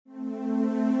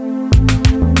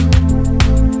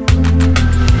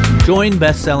Join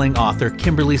best-selling author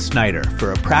Kimberly Snyder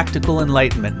for a practical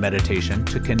enlightenment meditation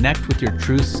to connect with your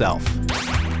true self.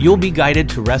 You'll be guided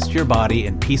to rest your body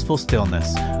in peaceful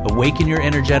stillness, awaken your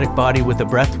energetic body with a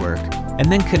breath work,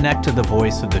 and then connect to the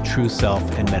voice of the true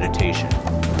self in meditation.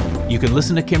 You can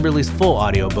listen to Kimberly's full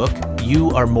audiobook, You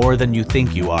Are More Than You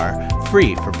Think You Are,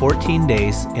 free for 14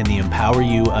 days in the Empower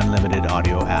You Unlimited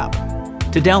audio app.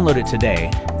 To download it today,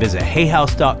 visit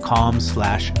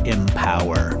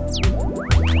hayhouse.com/empower.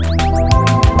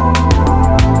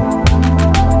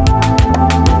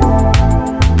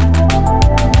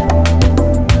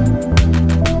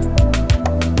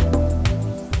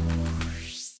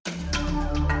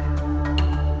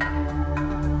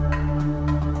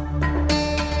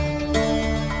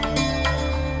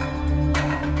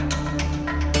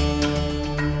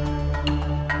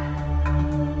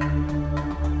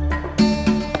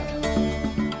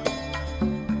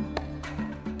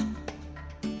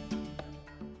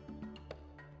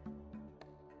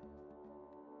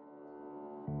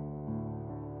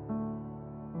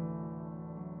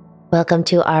 Welcome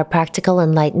to our Practical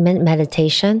Enlightenment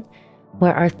Meditation,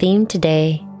 where our theme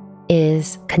today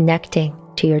is connecting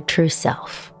to your true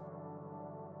self.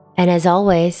 And as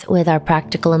always, with our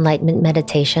Practical Enlightenment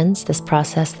Meditations, this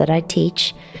process that I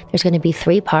teach, there's going to be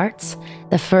 3 parts.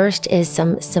 The first is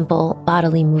some simple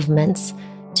bodily movements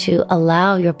to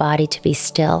allow your body to be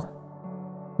still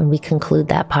when we conclude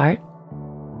that part.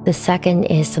 The second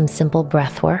is some simple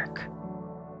breath work.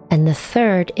 And the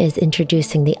third is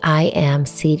introducing the I am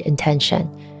seed intention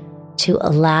to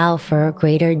allow for a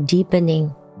greater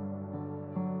deepening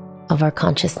of our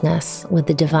consciousness with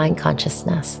the divine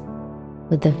consciousness,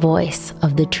 with the voice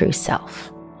of the true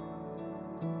self.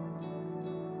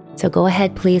 So go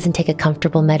ahead, please, and take a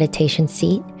comfortable meditation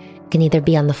seat. You can either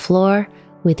be on the floor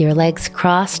with your legs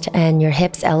crossed and your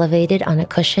hips elevated on a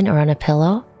cushion or on a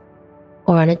pillow,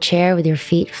 or on a chair with your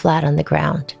feet flat on the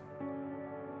ground.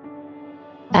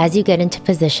 As you get into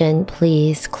position,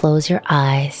 please close your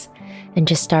eyes and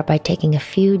just start by taking a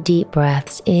few deep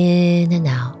breaths in and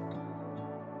out.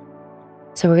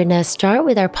 So we're going to start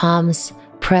with our palms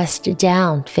pressed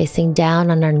down, facing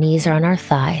down on our knees or on our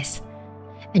thighs,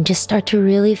 and just start to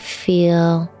really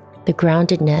feel the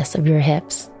groundedness of your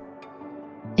hips.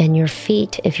 And your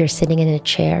feet, if you're sitting in a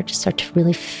chair, just start to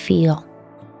really feel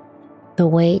the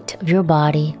weight of your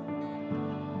body.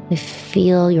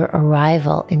 Feel your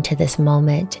arrival into this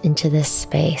moment, into this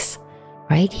space,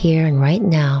 right here and right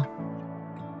now.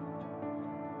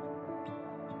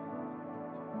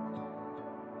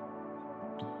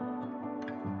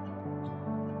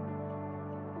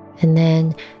 And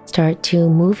then start to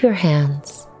move your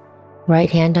hands, right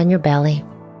hand on your belly,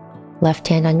 left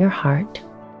hand on your heart,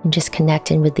 and just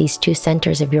connecting with these 2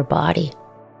 centers of your body.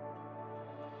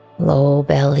 Low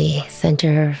belly,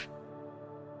 center of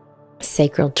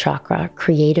sacral chakra,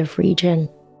 creative region.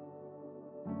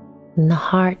 And the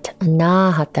heart,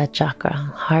 anahata chakra,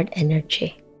 heart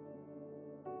energy.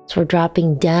 So we're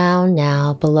dropping down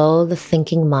now below the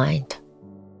thinking mind,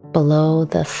 below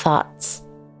the thoughts,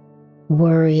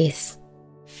 worries,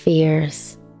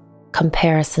 fears,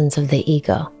 comparisons of the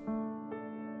ego.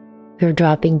 We're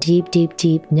dropping deep, deep,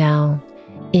 deep down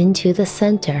into the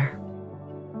center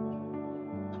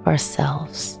of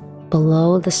ourselves,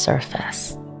 below the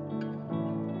surface,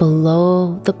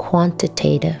 below the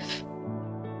quantitative,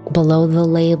 below the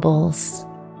labels,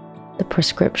 the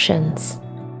prescriptions,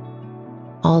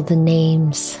 all the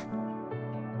names,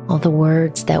 all the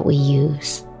words that we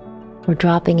use. We're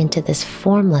dropping into this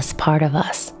formless part of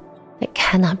us that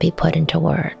cannot be put into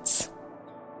words.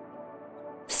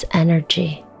 This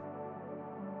energy,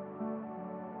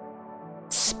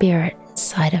 spirit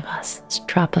inside of us, this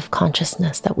drop of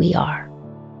consciousness that we are.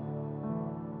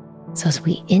 So as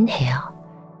we inhale,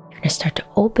 you're going to start to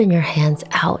open your hands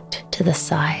out to the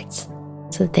sides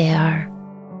so that they are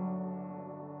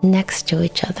next to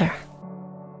each other.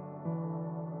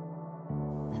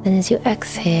 And then as you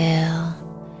exhale,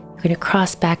 you're going to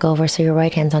cross back over so your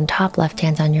right hand's on top, left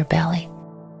hand's on your belly.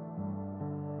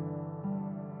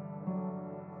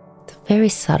 It's very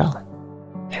subtle,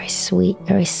 very sweet,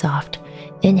 very soft.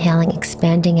 Inhaling,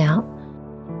 expanding out.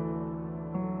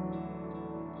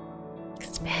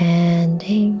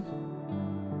 Expanding.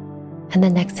 And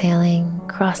then exhaling,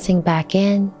 crossing back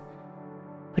in,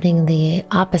 putting the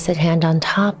opposite hand on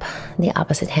top, the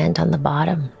opposite hand on the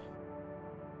bottom.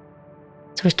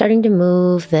 So we're starting to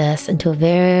move this into a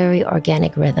very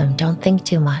organic rhythm. Don't think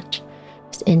too much.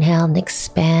 Just inhale and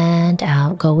expand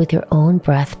out. Go with your own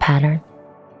breath pattern.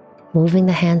 Moving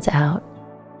the hands out,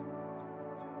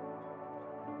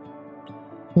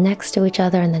 next to each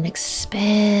other, and then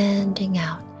expanding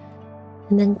out.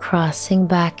 and then crossing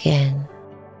back in.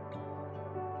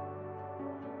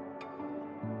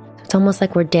 It's almost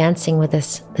like we're dancing with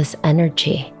this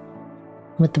energy,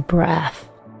 with the breath,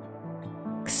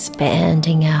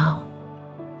 expanding out.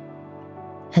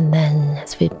 And then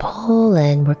as we pull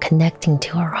in, we're connecting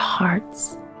to our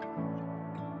hearts,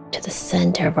 to the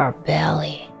center of our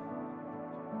belly,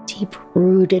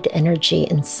 deep-rooted energy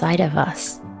inside of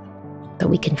us that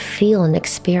we can feel and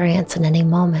experience in any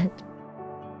moment.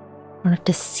 We don't have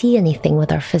to see anything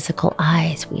with our physical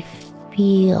eyes. We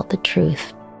feel the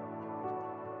truth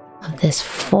of this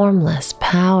formless,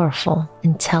 powerful,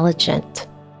 intelligent,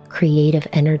 creative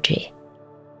energy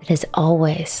that is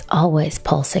always, always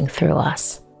pulsing through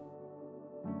us.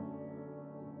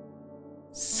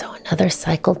 So another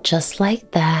cycle just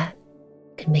like that.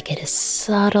 You can make it as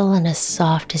subtle and as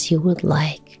soft as you would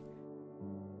like.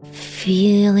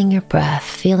 Feeling your breath,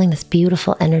 feeling this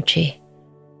beautiful energy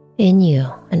in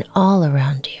you and all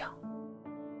around you.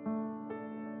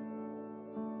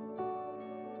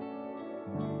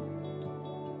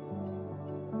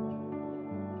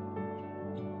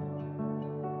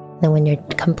 Then when you're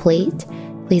complete,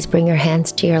 please bring your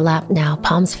hands to your lap now,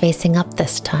 palms facing up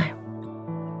this time.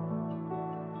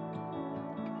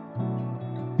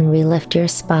 And relift your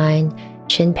spine,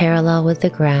 chin parallel with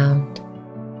the ground.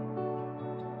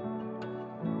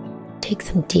 Take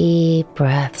some deep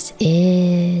breaths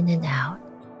in and out.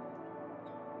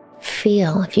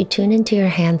 Feel, if you tune into your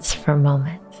hands for a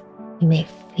moment, you may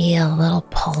feel a little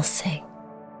pulsing,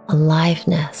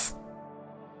 aliveness,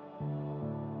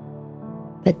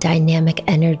 the dynamic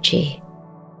energy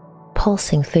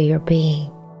pulsing through your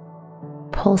being,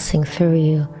 pulsing through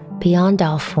you beyond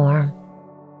all form,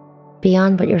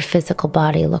 beyond what your physical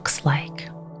body looks like.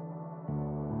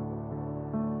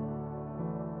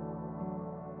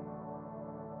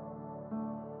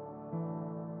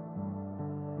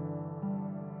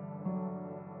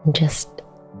 And just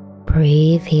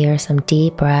breathe here, some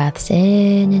deep breaths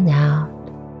in and out.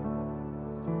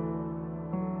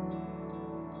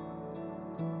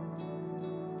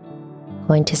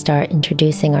 Going to start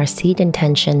introducing our seed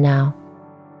intention now.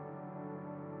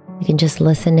 You can just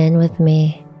listen in with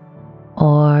me,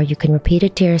 or you can repeat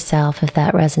it to yourself if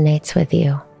that resonates with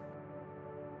you.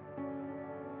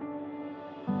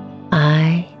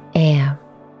 I am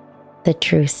the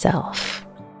true self.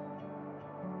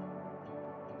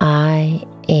 I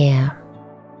am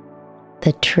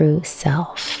the true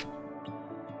self.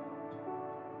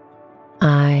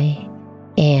 I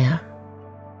am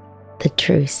the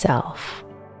true self.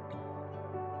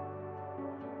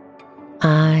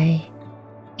 I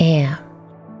am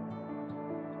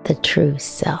the true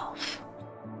self.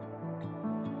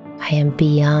 I am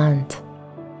beyond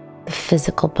the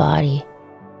physical body.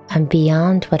 I'm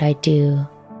beyond what I do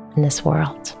in this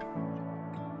world.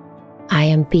 I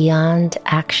am beyond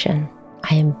action.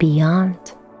 I am beyond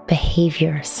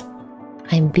behaviors.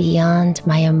 I am beyond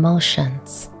my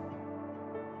emotions.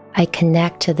 I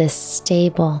connect to this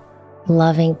stable,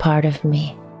 loving part of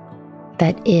me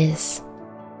that is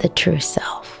the true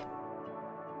self.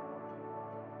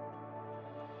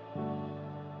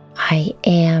 I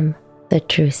am the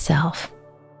true self,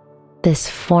 this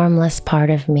formless part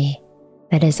of me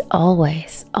that is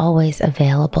always, always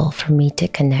available for me to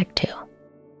connect to.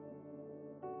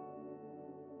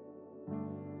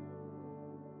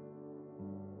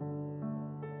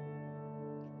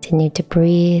 Continue to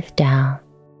breathe down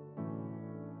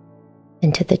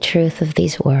into the truth of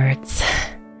these words.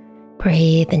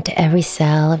 Breathe into every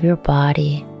cell of your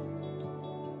body.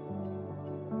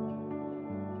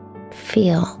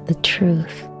 Feel the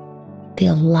truth, the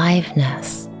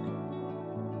aliveness,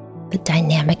 the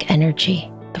dynamic energy,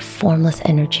 the formless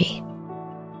energy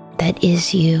that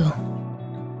is you.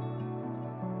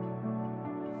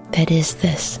 That is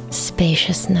this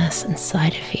spaciousness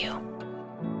inside of you.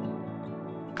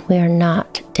 We are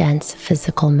not dense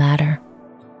physical matter.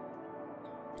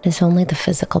 It is only the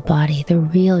physical body, the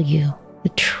real you, the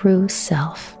true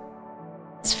self.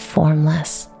 It's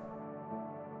formless,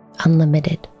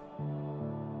 unlimited,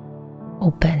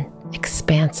 open,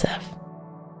 expansive.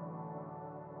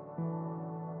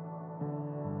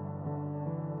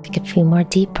 Take a few more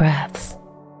deep breaths.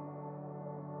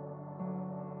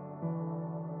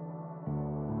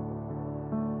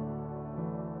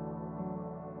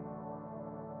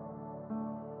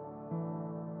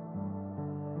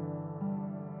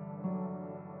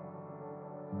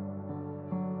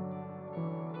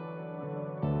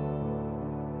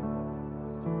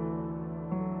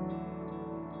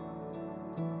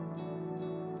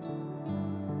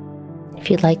 If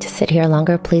you'd like to sit here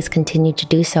longer, please continue to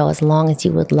do so as long as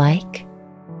you would like,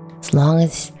 as long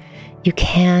as you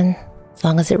can, as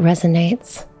long as it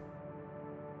resonates.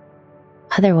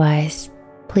 Otherwise,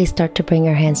 please start to bring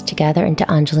your hands together into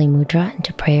Anjali Mudra,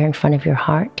 into prayer in front of your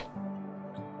heart.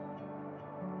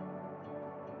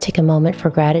 Take a moment for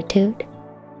gratitude,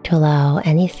 to allow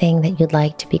anything that you'd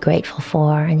like to be grateful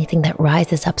for, anything that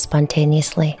rises up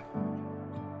spontaneously.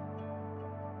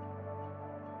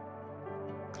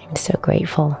 I'm so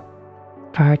grateful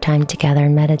for our time together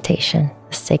in meditation,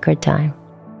 a sacred time.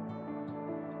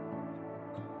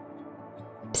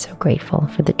 I'm so grateful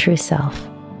for the true self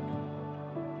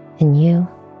in you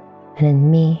and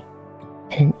in me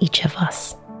and in each of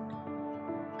us.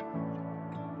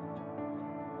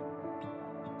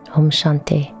 Om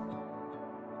Shanti.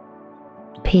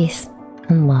 Peace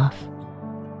and love.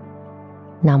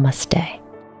 Namaste.